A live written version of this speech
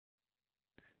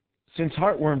Since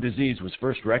heartworm disease was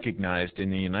first recognized in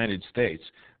the United States,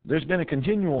 there's been a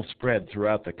continual spread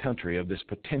throughout the country of this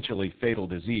potentially fatal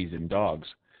disease in dogs.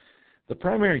 The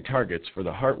primary targets for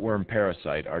the heartworm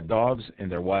parasite are dogs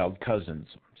and their wild cousins,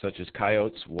 such as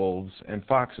coyotes, wolves, and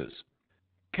foxes.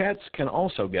 Cats can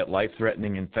also get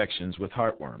life-threatening infections with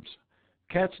heartworms.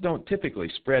 Cats don't typically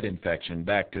spread infection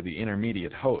back to the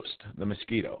intermediate host, the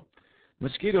mosquito.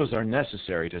 Mosquitoes are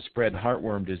necessary to spread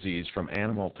heartworm disease from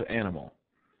animal to animal.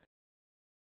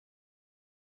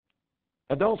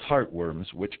 Adult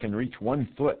heartworms, which can reach 1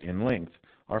 foot in length,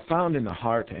 are found in the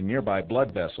heart and nearby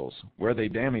blood vessels, where they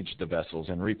damage the vessels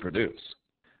and reproduce.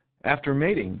 After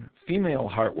mating,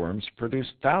 female heartworms produce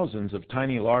thousands of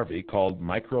tiny larvae called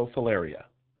microfilaria.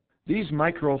 These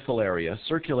microfilaria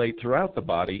circulate throughout the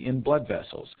body in blood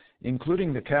vessels,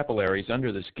 including the capillaries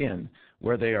under the skin,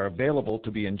 where they are available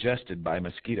to be ingested by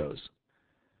mosquitoes.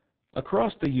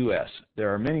 Across the U.S.,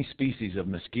 there are many species of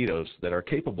mosquitoes that are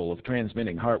capable of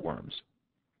transmitting heartworms.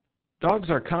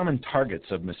 Dogs are common targets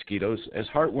of mosquitoes as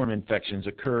heartworm infections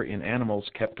occur in animals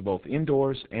kept both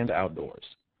indoors and outdoors.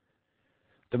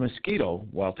 The mosquito,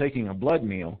 while taking a blood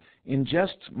meal,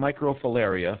 ingests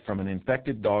microfilaria from an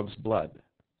infected dog's blood.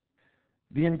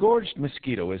 The engorged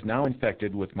mosquito is now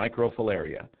infected with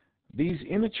microfilaria. These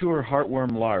immature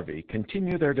heartworm larvae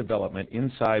continue their development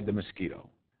inside the mosquito.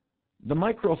 The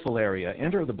microfilaria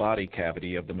enter the body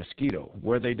cavity of the mosquito,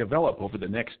 where they develop over the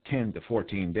next 10 to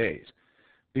 14 days.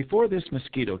 Before this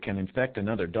mosquito can infect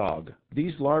another dog,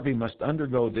 these larvae must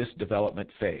undergo this development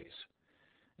phase.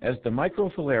 As the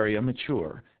microfilaria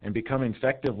mature and become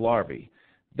infective larvae,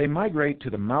 they migrate to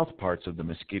the mouth parts of the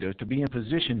mosquito to be in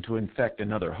position to infect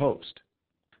another host.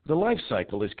 The life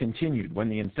cycle is continued when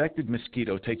the infected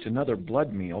mosquito takes another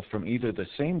blood meal from either the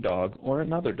same dog or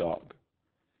another dog.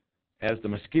 As the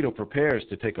mosquito prepares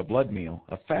to take a blood meal,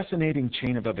 a fascinating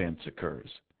chain of events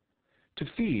occurs. To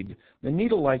feed, the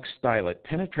needle-like stylet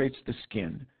penetrates the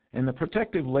skin, and the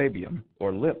protective labium,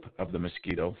 or lip, of the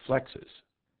mosquito flexes.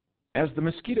 As the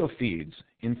mosquito feeds,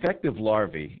 infective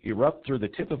larvae erupt through the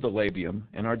tip of the labium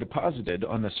and are deposited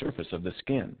on the surface of the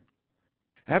skin.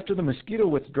 After the mosquito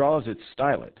withdraws its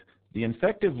stylet, the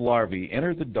infective larvae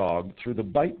enter the dog through the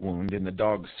bite wound in the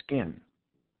dog's skin.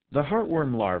 The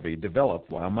heartworm larvae develop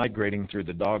while migrating through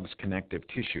the dog's connective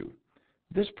tissue.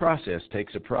 This process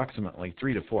takes approximately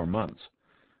 3 to 4 months.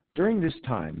 During this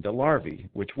time, the larvae,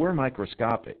 which were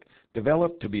microscopic,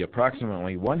 develop to be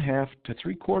approximately 1/2 to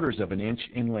 3/4 of an inch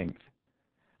in length.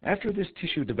 After this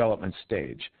tissue development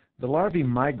stage, the larvae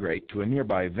migrate to a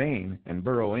nearby vein and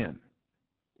burrow in.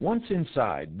 Once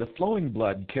inside, the flowing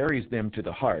blood carries them to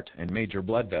the heart and major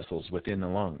blood vessels within the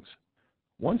lungs.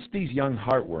 Once these young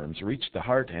heartworms reach the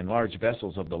heart and large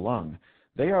vessels of the lung,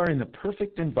 they are in the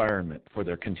perfect environment for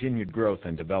their continued growth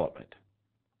and development.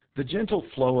 The gentle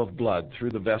flow of blood through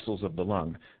the vessels of the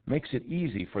lung makes it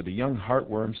easy for the young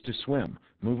heartworms to swim,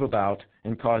 move about,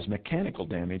 and cause mechanical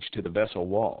damage to the vessel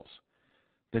walls.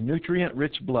 The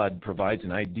nutrient-rich blood provides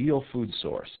an ideal food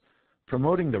source,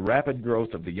 promoting the rapid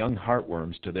growth of the young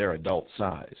heartworms to their adult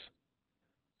size.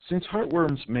 Since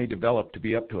heartworms may develop to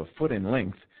be up to 1 foot in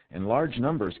length and large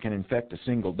numbers can infect a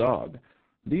single dog,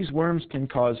 these worms can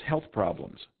cause health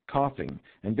problems, coughing,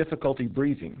 and difficulty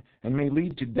breathing, and may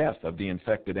lead to death of the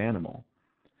infected animal.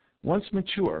 Once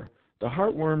mature, the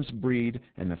heartworms breed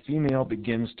and the female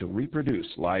begins to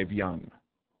reproduce live young.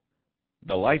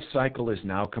 The life cycle is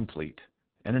now complete,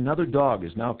 and another dog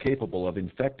is now capable of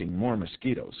infecting more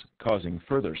mosquitoes, causing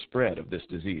further spread of this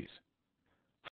disease.